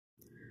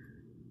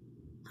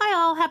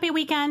all, happy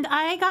weekend.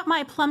 I got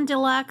my Plum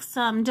Deluxe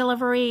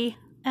delivery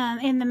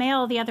in the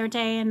mail the other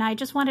day, and I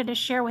just wanted to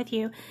share with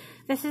you.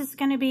 This is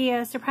going to be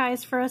a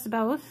surprise for us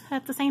both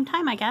at the same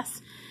time, I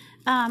guess.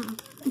 I'm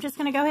just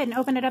going to go ahead and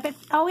open it up. It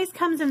always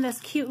comes in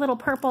this cute little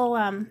purple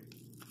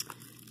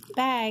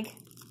bag,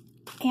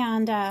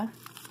 and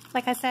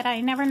like I said, I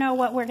never know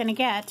what we're going to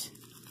get.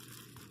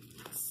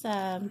 It's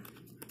a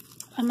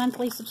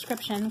monthly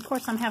subscription. Of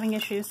course, I'm having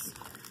issues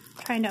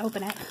trying to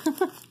open it.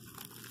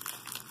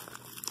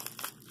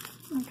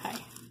 Okay,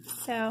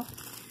 so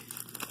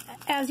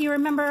as you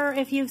remember,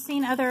 if you've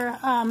seen other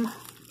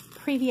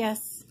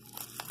previous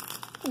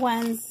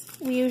ones,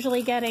 we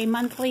usually get a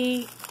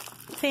monthly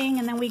thing,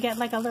 and then we get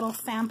like a little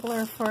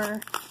sampler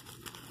for,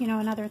 you know,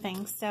 another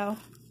thing. So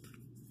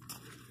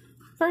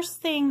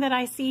first thing that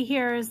I see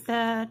here is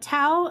the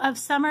Tao of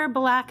Summer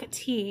Black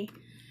Tea.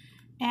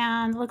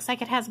 And looks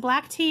like it has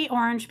black tea,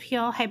 orange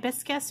peel,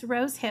 hibiscus,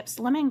 rose hips,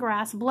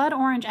 lemongrass, blood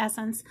orange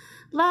essence,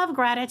 love,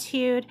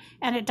 gratitude,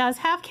 and it does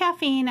have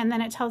caffeine, and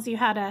then it tells you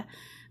how to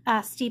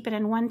steep it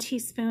in 1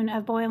 teaspoon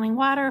of boiling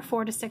water,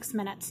 4 to 6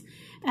 minutes.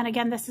 And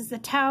again, this is the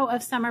Tao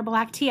of Summer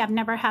Black Tea. I've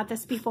never had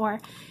this before,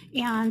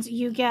 and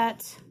you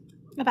get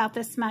about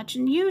this much.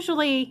 And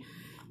usually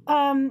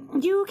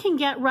you can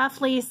get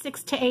roughly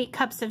 6 to 8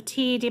 cups of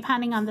tea,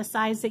 depending on the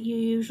size that you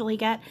usually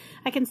get.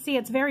 I can see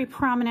it's very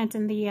prominent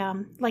in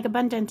the, like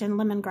abundant in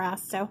lemongrass.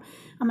 So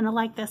I'm going to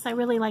like this. I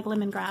really like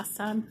lemongrass.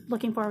 So I'm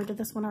looking forward to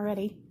this one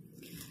already.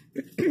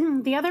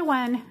 The other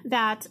one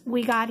that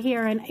we got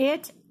here, and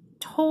it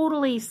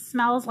totally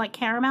smells like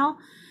caramel.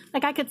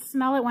 Like I could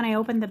smell it when I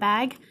opened the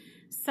bag.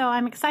 So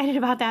I'm excited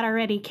about that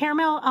already.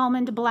 Caramel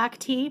Almond Black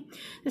Tea.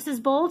 This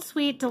is bold,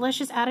 sweet,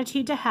 delicious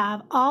attitude to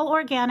have. All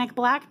organic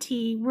black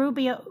tea,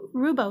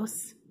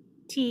 rooibos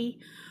tea.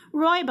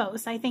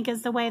 Rooibos, I think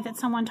is the way that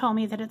someone told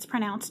me that it's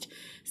pronounced.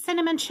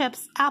 Cinnamon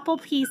chips, apple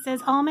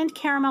pieces, almond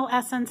caramel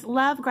essence,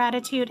 love,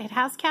 gratitude. It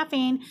has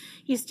caffeine.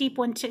 You steep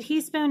 1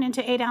 teaspoon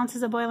into 8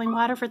 ounces of boiling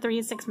water for 3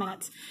 to 6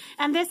 minutes.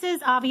 And this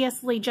is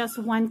obviously just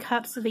 1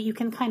 cup so that you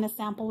can kind of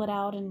sample it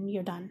out and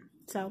you're done.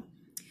 So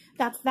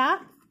that's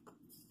that.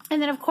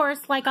 And then, of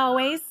course, like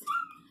always,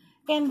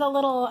 in the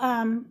little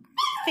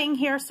thing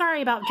here,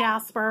 sorry about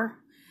Jasper,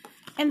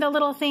 in the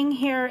little thing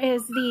here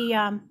is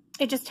the,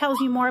 it just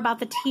tells you more about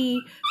the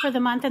tea for the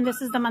month, and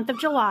this is the month of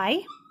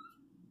July.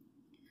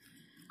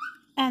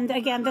 And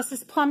again, this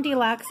is Plum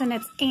Deluxe, and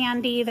it's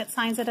Andy that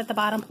signs it at the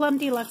bottom,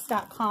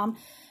 plumdeluxe.com.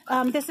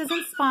 This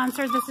isn't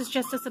sponsored. This is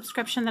just a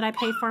subscription that I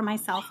pay for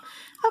myself.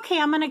 Okay,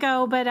 I'm going to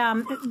go, but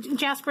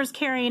Jasper's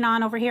carrying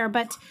on over here.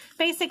 But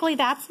basically,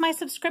 that's my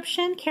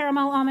subscription,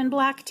 Caramel Almond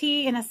Black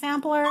Tea in a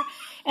sampler,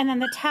 and then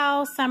the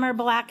Tao Summer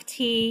Black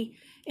Tea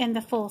in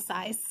the full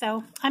size.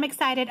 So I'm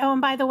excited. Oh,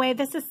 and by the way,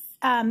 this is,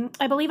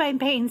 I believe I'm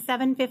paying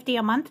 $7.50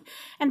 a month,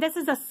 and this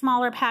is a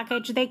smaller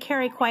package. They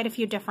carry quite a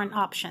few different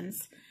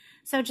options.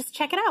 So just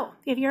check it out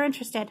if you're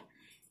interested.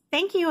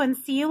 Thank you, and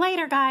see you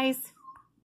later, guys.